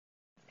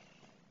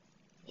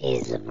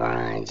Is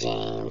LeBron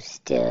James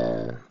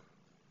still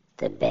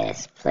the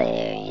best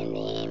player in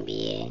the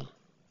NBA?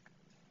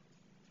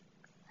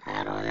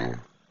 I don't know.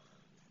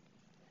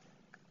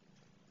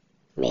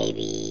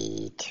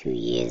 Maybe 2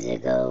 years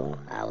ago,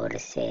 I would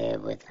have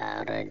said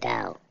without a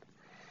doubt.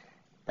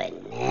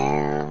 But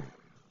now,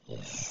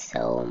 it's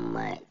so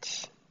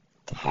much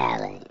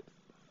talent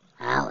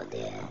out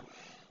there,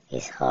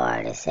 it's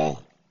hard to say.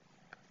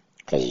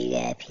 Because you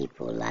got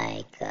people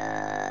like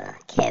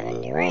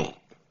Kevin Durant.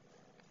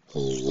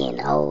 He's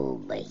getting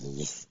old, but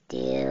he's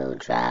still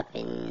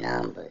dropping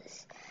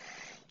numbers.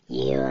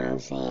 You hear what I'm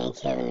saying?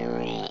 Kevin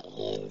Durant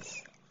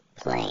is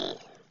playing.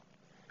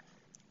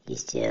 You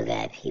still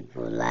got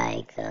people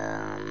like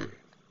Devin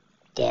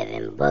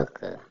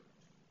Booker.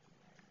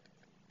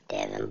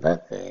 Devin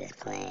Booker is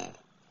playing.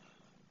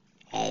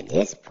 At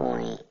this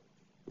point,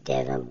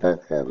 Devin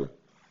Booker,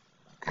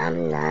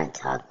 I'm not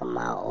talking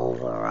about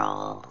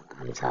overall.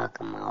 I'm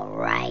talking about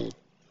right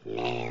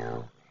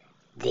now,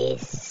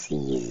 this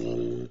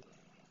season,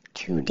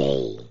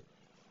 today.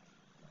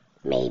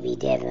 Maybe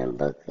Devin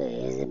Booker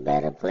is a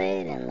better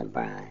player than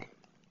LeBron.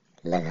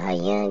 Look how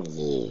young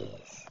he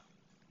is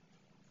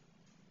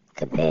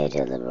compared to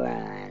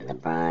LeBron.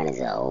 LeBron is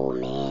an old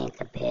man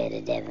compared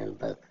to Devin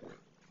Booker.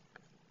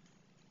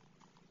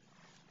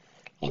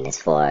 And as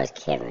far as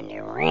Kevin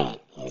Durant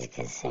is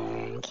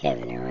concerned,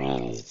 Kevin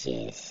Durant is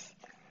just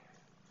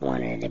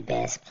one of the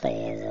best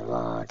players of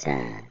all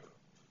time.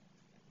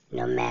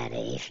 No matter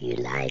if you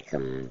like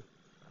him,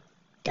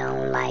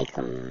 don't like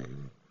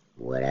him,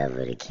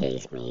 whatever the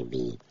case may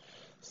be,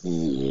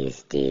 he is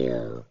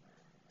still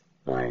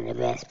one of the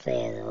best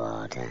players of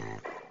all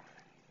time.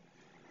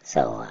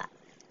 So,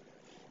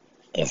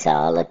 it's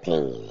all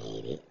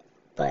opinionated,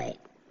 but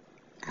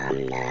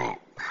I'm not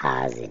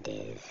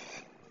positive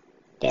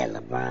that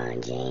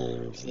LeBron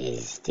James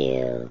is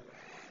still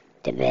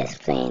the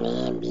best player in the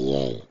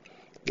NBA.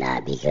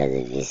 Not because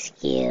of his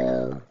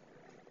skill,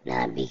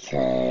 not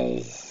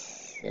because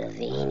of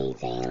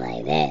anything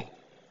like that.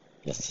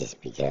 It's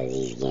just because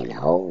he's getting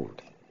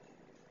old.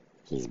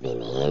 He's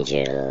been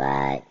injured a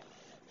lot.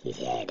 He's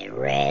had to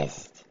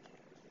rest.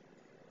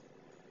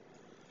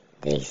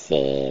 They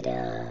said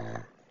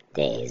there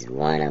is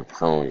one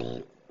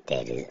opponent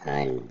that is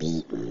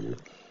unbeaten,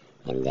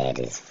 and that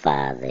is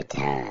Father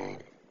Time.